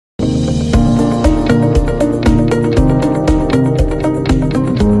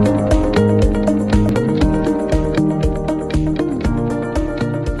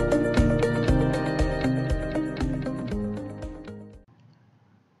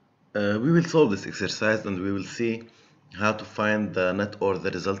We will solve this exercise and we will see how to find the net or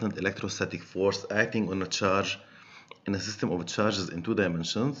the resultant electrostatic force acting on a charge in a system of charges in 2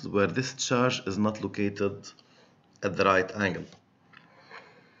 dimensions where this charge is not located at the right angle.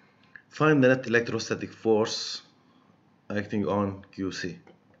 Find the net electrostatic force acting on QC.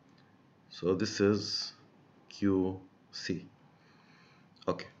 So this is QC.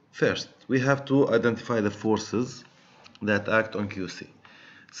 Okay, first we have to identify the forces that act on QC.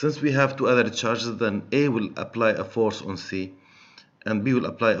 Since we have two other charges, then A will apply a force on C and B will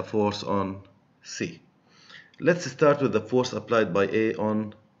apply a force on C. Let's start with the force applied by A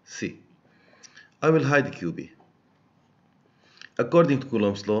on C. I will hide QB. According to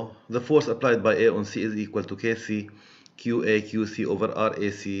Coulomb's law, the force applied by A on C is equal to Kc QA QC over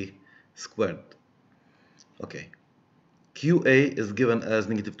RAC squared. Okay. QA is given as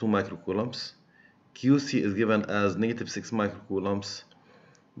negative 2 microcoulombs. QC is given as negative 6 microcoulombs.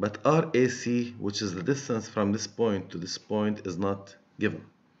 But RAC, which is the distance from this point to this point, is not given.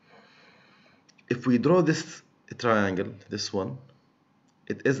 If we draw this triangle, this one,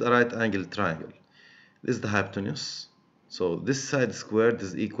 it is a right angle triangle. This is the hypotenuse. So this side squared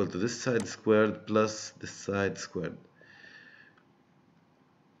is equal to this side squared plus this side squared.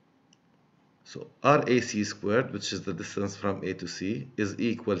 So RAC squared, which is the distance from A to C, is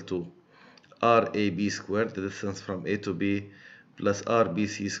equal to RAB squared, the distance from A to B, plus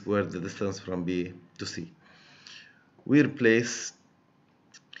RBC squared, the distance from B to C. We replace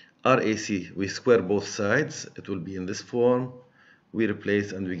RAC, we square both sides, it will be in this form. We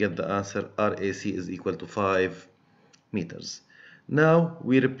replace and we get the answer RAC is equal to 5 meters. Now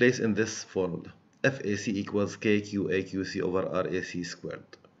we replace in this formula. FAC equals KQAQC over RAC squared.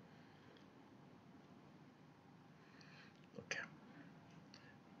 Okay.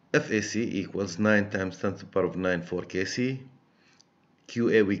 FAC equals 9 times 10 to the power of 9 for Kc.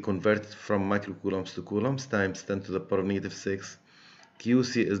 QA we convert from microcoulombs to coulombs times 10 to the power of negative 6.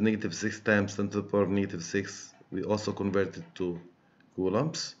 QC is negative 6 times 10 to the power of negative 6. We also convert it to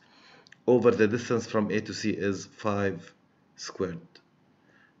coulombs. Over the distance from A to C is 5 squared.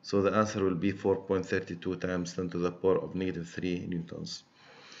 So the answer will be 4.32 times 10 to the power of negative 3 newtons.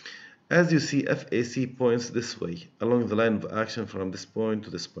 As you see, FAC points this way, along the line of action from this point to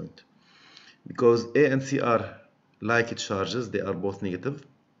this point. Because A and C are like charges, they are both negative,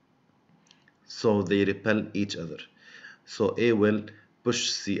 so they repel each other. So A will push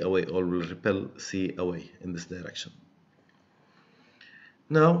C away or will repel C away in this direction.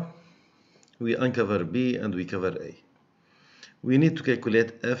 Now we uncover B and we cover A. We need to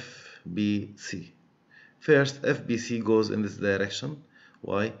calculate FBC. First, FBC goes in this direction.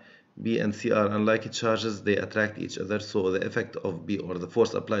 Why? B and C are unlike charges, they attract each other, so the effect of B or the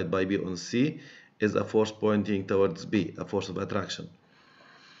force applied by B on C is a force pointing towards B, a force of attraction.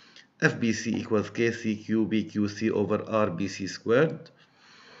 FBC equals Kc QB QC over RBC squared.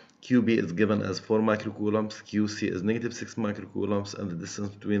 QB is given as 4 microcoulombs, QC is negative 6 microcoulombs, and the distance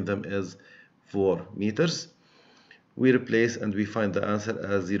between them is 4 meters. We replace and we find the answer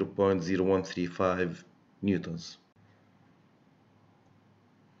as 0.0135 newtons.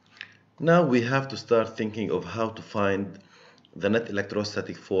 Now we have to start thinking of how to find the net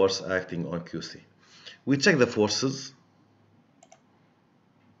electrostatic force acting on QC. We check the forces.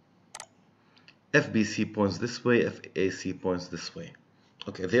 FBC points this way, FAC points this way.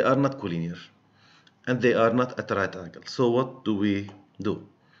 Okay, they are not collinear and they are not at a right angle. So what do we do?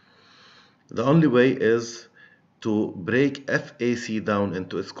 The only way is to break FAC down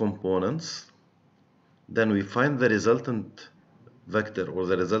into its components. Then we find the resultant vector or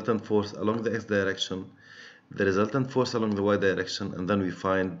the resultant force along the x direction, the resultant force along the y direction, and then we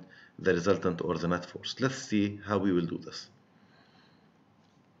find the resultant or the net force. Let's see how we will do this.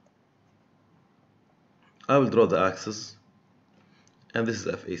 I will draw the axis, and this is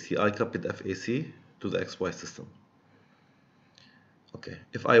FAC. I copied FAC to the XY system. Okay,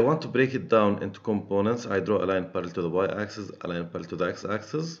 if I want to break it down into components, I draw a line parallel to the y-axis, a line parallel to the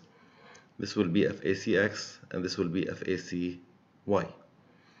x-axis. This will be FACX, and this will be FACY.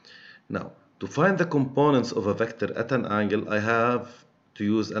 Now, to find the components of a vector at an angle, I have to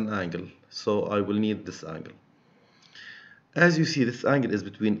use an angle. So I will need this angle. As you see, this angle is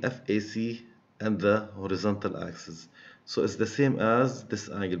between FAC and the horizontal axis. So it's the same as this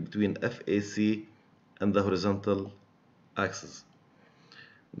angle between FAC and the horizontal axis.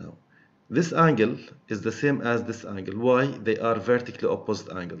 Now, this angle is the same as this angle. Why? They are vertically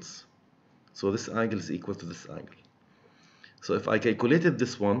opposite angles. So this angle is equal to this angle. So if I calculated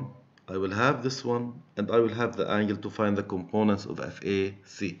this one, I will have this one, and I will have the angle to find the components of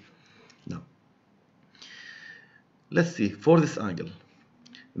FAC. Now, let's see, for this angle,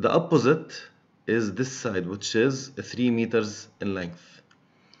 The opposite is this side, which is 3 meters in length.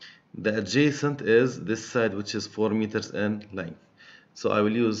 The adjacent is this side, which is 4 meters in length. So I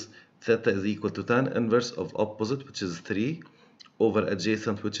will use theta is equal to tan inverse of opposite, which is 3, over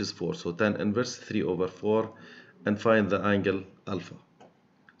adjacent, which is 4. So tan inverse 3 over 4, and find the angle alpha.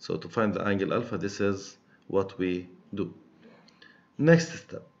 So to find the angle alpha, this is what we do. Next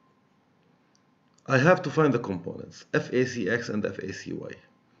step, I have to find the components FACX and FACY.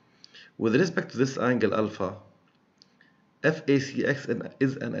 With respect to this angle alpha, FACX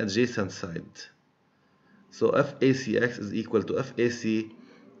is an adjacent side. So FACX is equal to FAC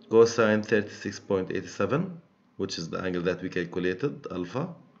cosine 36.87, which is the angle that we calculated, alpha.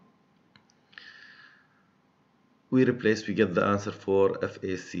 We replace, we get the answer for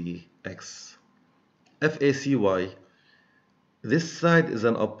FACX. FACY, this side is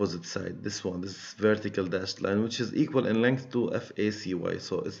an opposite side, this one, this vertical dashed line, which is equal in length to FACY.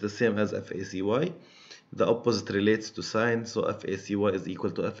 So it's the same as FACY. The opposite relates to sine, so FACY is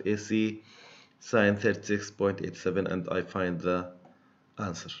equal to FAC sine 36.87, and I find the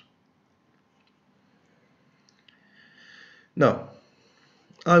answer. Now,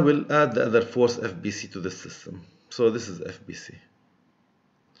 I will add the other force FBC to this system. So this is FBC.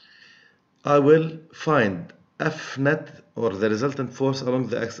 I will find F net, or the resultant force along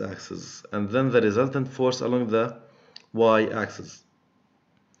the x-axis, and then the resultant force along the y-axis.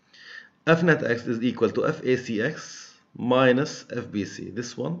 F net x is equal to FACX minus FBC,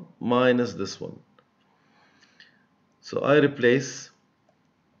 this one minus this one. So I replace,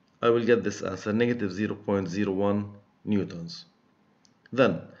 I will get this answer, negative 0.01 newtons.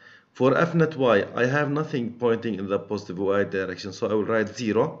 Then for F net y, I have nothing pointing in the positive y direction, so I will write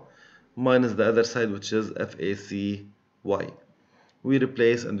 0 minus the other side, which is FACY. We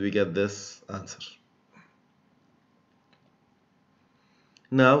replace and we get this answer.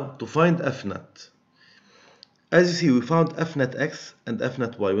 Now to find F net. As you see, we found F net x and F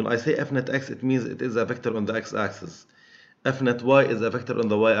net y. When I say F net x, it means it is a vector on the x-axis. F net y is a vector on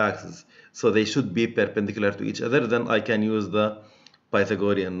the y-axis. So they should be perpendicular to each other. Then I can use the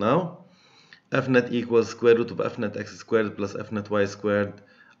Pythagorean now. F net equals square root of F net x squared plus F net y squared.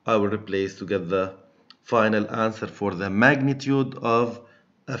 I will replace to get the final answer for the magnitude of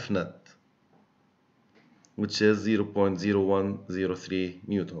F net, which is 0.0103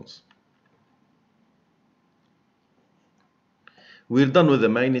 newtons. We're done with the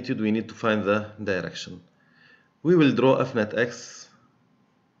magnitude. We need to find the direction. We will draw F net x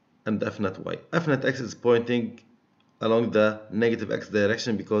and F net y. F net x is pointing along the negative x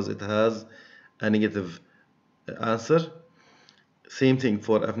direction because it has a negative answer. Same thing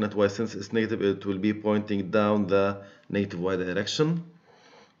for F net y, since it's negative, it will be pointing down the negative y direction.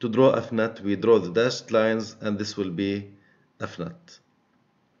 To draw F net, we draw the dashed lines, and this will be F net.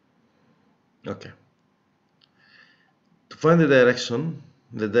 Okay. To find the direction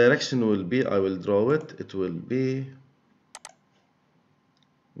will be, I will draw it, it will be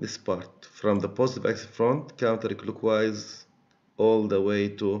this part, from the positive x front, counterclockwise, all the way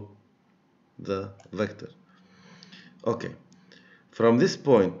to the vector. Okay. From this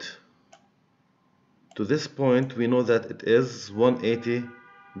point to this point, we know that it is 180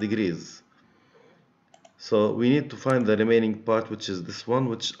 degrees. So we need to find the remaining part, which is this one,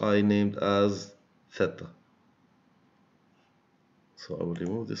 which I named as theta. So I will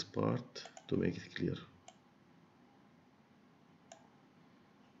remove this part to make it clear.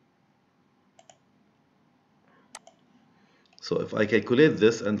 So if I calculate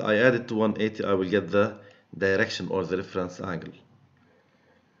this and I add it to 180, I will get the direction or the reference angle.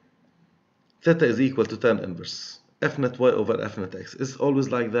 Theta is equal to tan inverse F net y over F net x. Is it always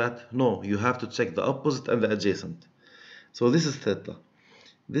like that? No, you have to check the opposite and the adjacent. So this is theta.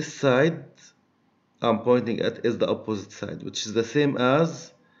 This side I'm pointing at is the opposite side, which is the same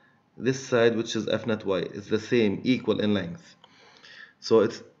as this side, which is F net y. It's the same, equal in length. So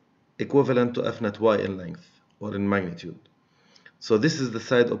it's equivalent to F net y in length or in magnitude. So this is the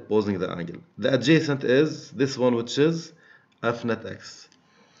side opposing the angle. The adjacent is this one, which is F net x.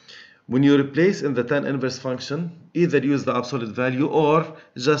 When you replace in the tan inverse function, either use the absolute value or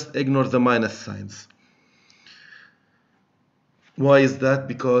just ignore the minus signs. Why is that?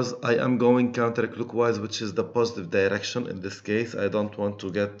 Because I am going counterclockwise, which is the positive direction in this case. I don't want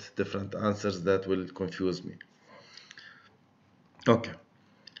to get different answers that will confuse me. Okay.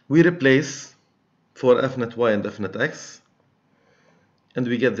 We replace for F net y and F net x, and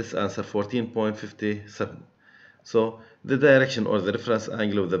we get this answer, 14.57. So the direction or the reference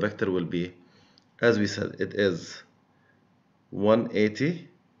angle of the vector will be, as we said, it is 180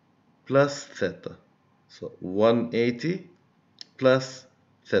 plus theta. So 180 plus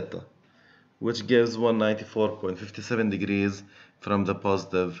theta, which gives 194.57 degrees from the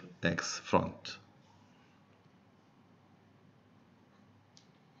positive x front.